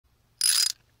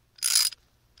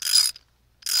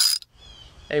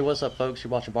Hey, what's up folks?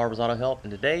 You're watching Barber's Auto Help,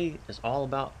 and today is all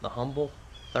about the humble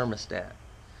thermostat.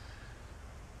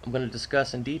 I'm going to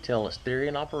discuss in detail its theory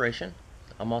and operation.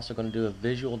 I'm also going to do a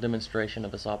visual demonstration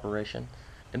of its operation,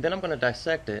 and then I'm going to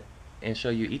dissect it and show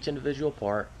you each individual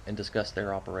part and discuss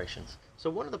their operations. So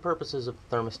one of the purposes of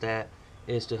the thermostat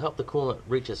is to help the coolant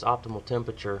reach its optimal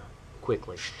temperature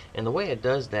quickly. And the way it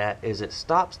does that is it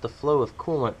stops the flow of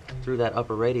coolant through that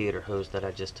upper radiator hose that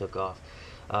I just took off.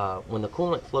 When the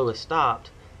coolant flow is stopped,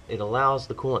 it allows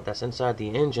the coolant that's inside the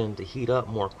engine to heat up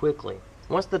more quickly.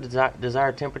 Once the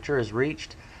desired temperature is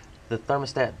reached, the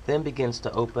thermostat then begins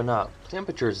to open up.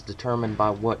 Temperature is determined by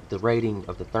what the rating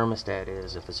of the thermostat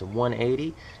is. If it's a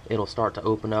 180, it'll start to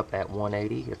open up at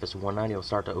 180. If it's a 190, it'll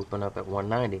start to open up at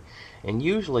 190. And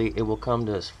usually it will come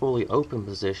to its fully open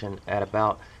position at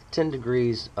about 10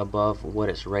 degrees above what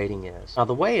its rating is. Now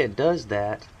the way it does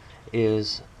that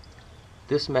is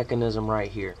this mechanism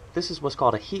right here. This is what's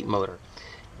called a heat motor.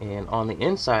 And on the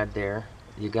inside there,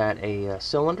 you got a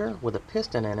cylinder with a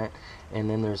piston in it, and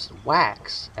then there's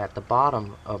wax at the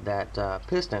bottom of that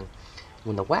piston.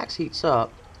 When the wax heats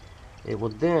up, it will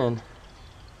then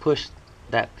push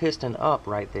that piston up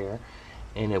right there,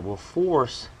 and it will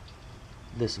force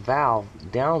this valve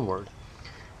downward.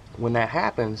 When that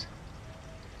happens,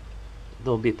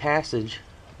 there'll be passage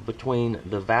between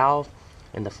the valve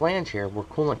and the flange here where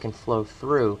coolant can flow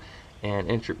through and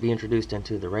be introduced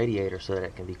into the radiator so that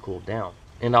it can be cooled down.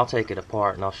 And I'll take it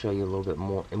apart and I'll show you a little bit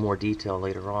more in more detail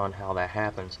later on how that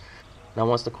happens. Now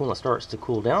once the coolant starts to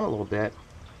cool down a little bit,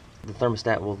 the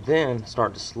thermostat will then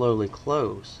start to slowly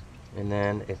close. And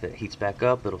then if it heats back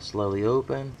up, it'll slowly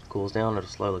open, cools down, it'll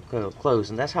slowly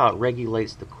close. And that's how it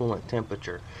regulates the coolant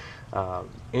temperature.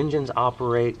 Engines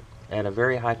operate at a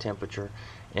very high temperature,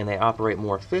 and they operate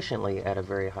more efficiently at a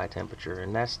very high temperature.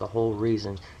 And that's the whole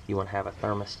reason you want to have a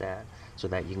thermostat, so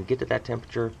that you can get to that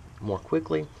temperature more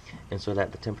quickly and so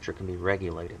that the temperature can be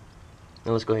regulated.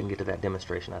 Now let's go ahead and get to that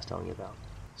demonstration I was telling you about.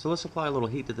 So let's apply a little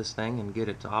heat to this thing and get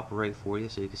it to operate for you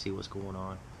so you can see what's going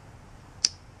on.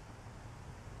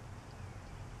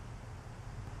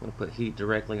 I'm going to put heat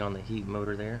directly on the heat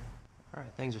motor there.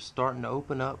 Alright, things are starting to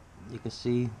open up. You can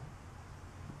see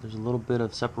there's a little bit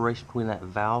of separation between that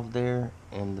valve there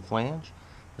and the flange.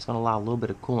 It's going to allow a little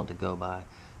bit of coolant to go by.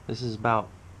 This is about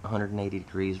 180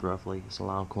 degrees roughly. It's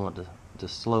allowing coolant to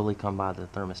slowly come by the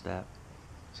thermostat.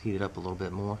 Let's heat it up a little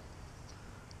bit more.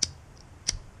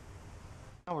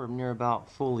 Now we're near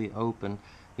about fully open.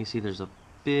 You see there's a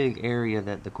big area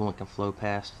that the coolant can flow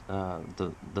past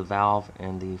the valve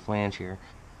and the flange here.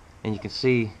 And you can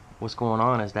see what's going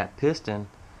on is that piston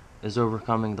is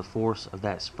overcoming the force of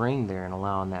that spring there and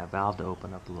allowing that valve to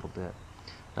open up a little bit.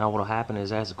 Now what will happen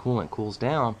is as the coolant cools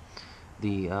down,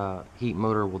 the heat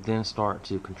motor will then start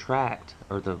to contract,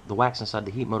 or the wax inside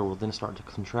the heat motor will then start to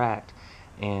contract,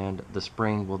 and the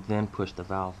spring will then push the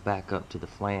valve back up to the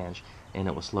flange, and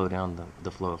it will slow down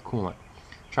the flow of coolant,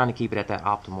 trying to keep it at that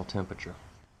optimal temperature.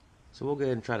 So we'll go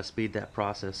ahead and try to speed that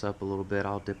process up a little bit.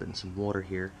 I'll dip it in some water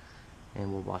here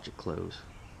and we'll watch it close.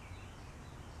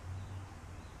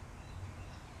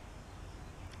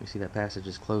 You see that passage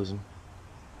is closing.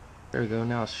 There we go,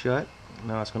 now it's shut.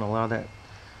 Now it's going to allow that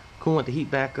coolant to heat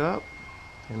back up,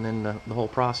 and then the whole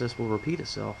process will repeat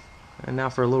itself. And now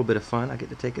for a little bit of fun, I get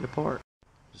to take it apart.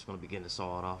 Just going to begin to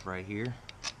saw it off right here.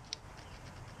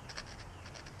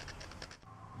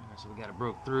 Alright, so we got it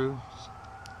broke through. Just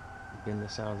bend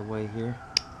this out of the way here.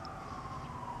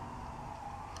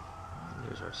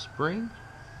 There's our spring.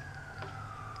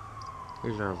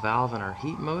 Here's our valve and our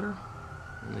heat motor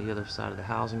on the other side of the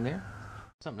housing there.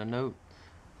 Something to note,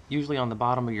 usually on the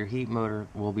bottom of your heat motor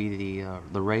will be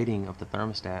the rating of the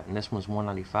thermostat, and this one's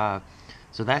 195.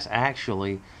 So that's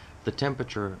actually the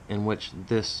temperature in which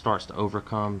this starts to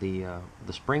overcome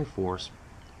the spring force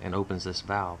and opens this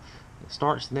valve. It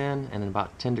starts then, and then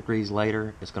about 10 degrees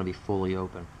later it's going to be fully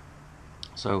open.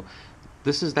 So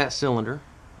this is that cylinder,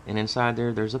 and inside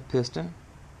there's a piston,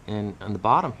 and on the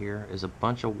bottom here is a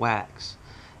bunch of wax,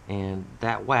 and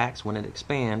that wax, when it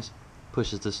expands,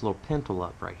 pushes this little pintle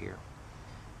up right here,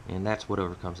 and that's what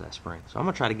overcomes that spring. So I'm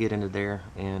going to try to get into there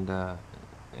and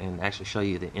actually show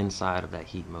you the inside of that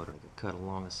heat motor. Cut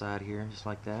along the side here just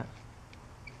like that.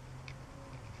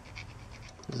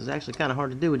 This is actually kind of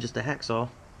hard to do with just a hacksaw.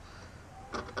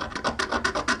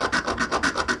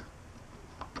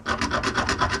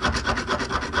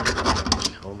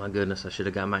 Oh my goodness, I should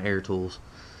have got my air tools.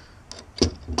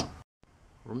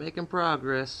 We're making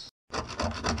progress.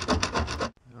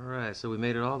 Alright, so we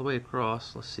made it all the way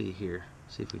across. Let's see here.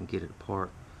 See if we can get it apart.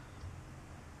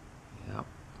 Yep.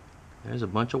 There's a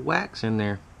bunch of wax in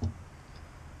there.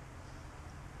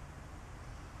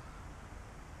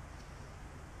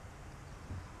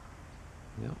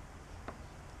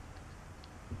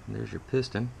 There's your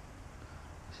piston.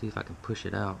 See if I can push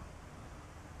it out.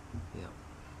 Yep.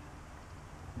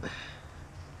 Maybe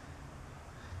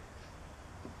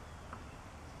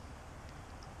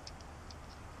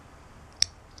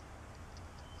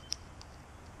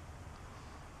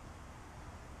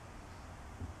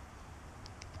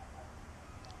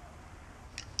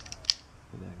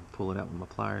I can pull it out with my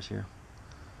pliers here.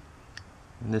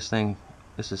 And this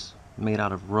is made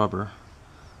out of rubber.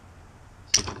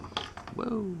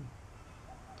 Whoa!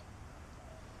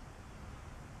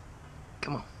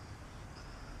 Come on.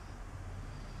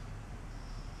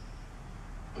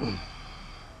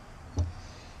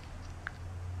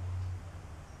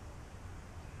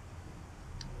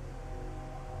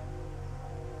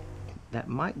 That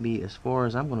might be as far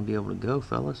as I'm going to be able to go,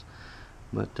 fellas.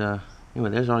 But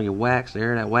anyway, there's all your wax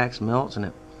there. That wax melts and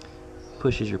it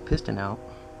pushes your piston out,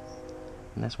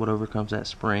 and that's what overcomes that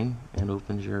spring and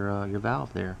opens your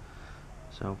valve there.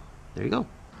 So there you go.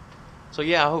 So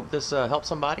yeah, I hope this helps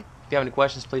somebody. If you have any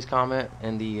questions, please comment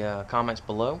in the comments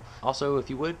below. Also, if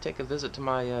you would, take a visit to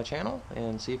my channel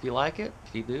and see if you like it.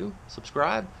 If you do,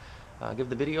 subscribe, give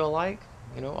the video a like,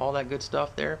 you know, all that good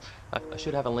stuff there. I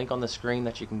should have a link on the screen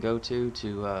that you can go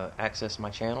to access my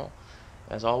channel.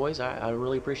 As always, I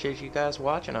really appreciate you guys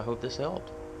watching. I hope this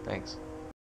helped. Thanks.